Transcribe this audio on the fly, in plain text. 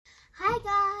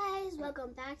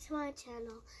welcome back to my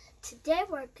channel. Today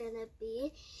we're gonna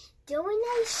be doing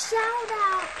a shout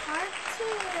out part 2.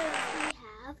 We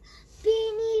have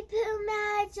Beanie Boo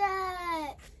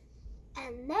Magic,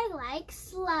 and they like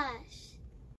slush.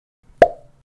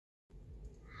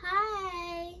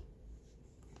 Hi.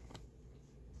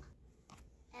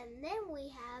 And then we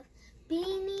have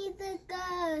Beanie the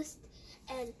Ghost,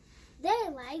 and they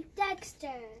like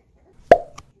Dexter.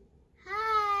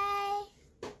 Hi.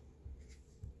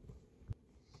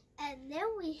 And then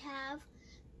we have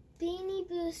Beanie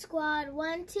Boo Squad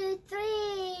 1, 2,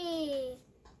 3.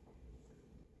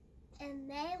 And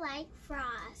they like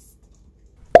Frost.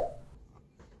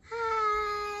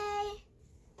 Hi.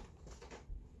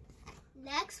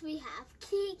 Next we have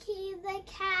Kiki the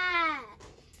cat.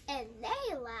 And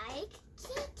they like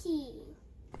Kiki.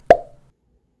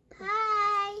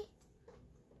 Hi.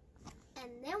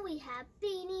 And then we have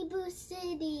Beanie Boo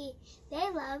City. They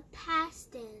love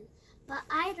Paston. But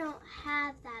I don't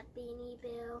have that Beanie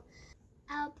Boo.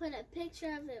 I'll put a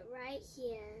picture of it right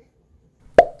here.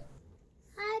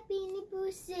 Hi, Beanie Boo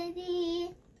City.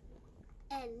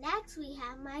 And next we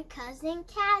have my cousin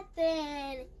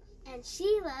Catherine. And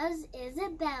she loves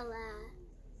Isabella.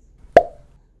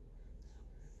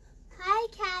 Hi,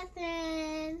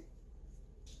 Catherine.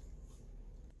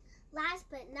 Last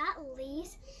but not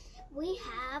least, we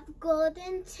have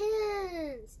Golden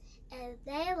Tunes. And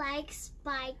they like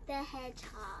Spike the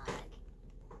Hedgehog.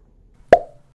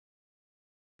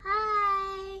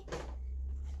 Hi!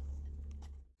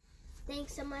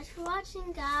 Thanks so much for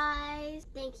watching, guys.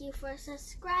 Thank you for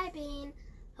subscribing.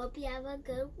 Hope you have a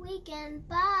good weekend.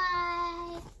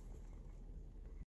 Bye!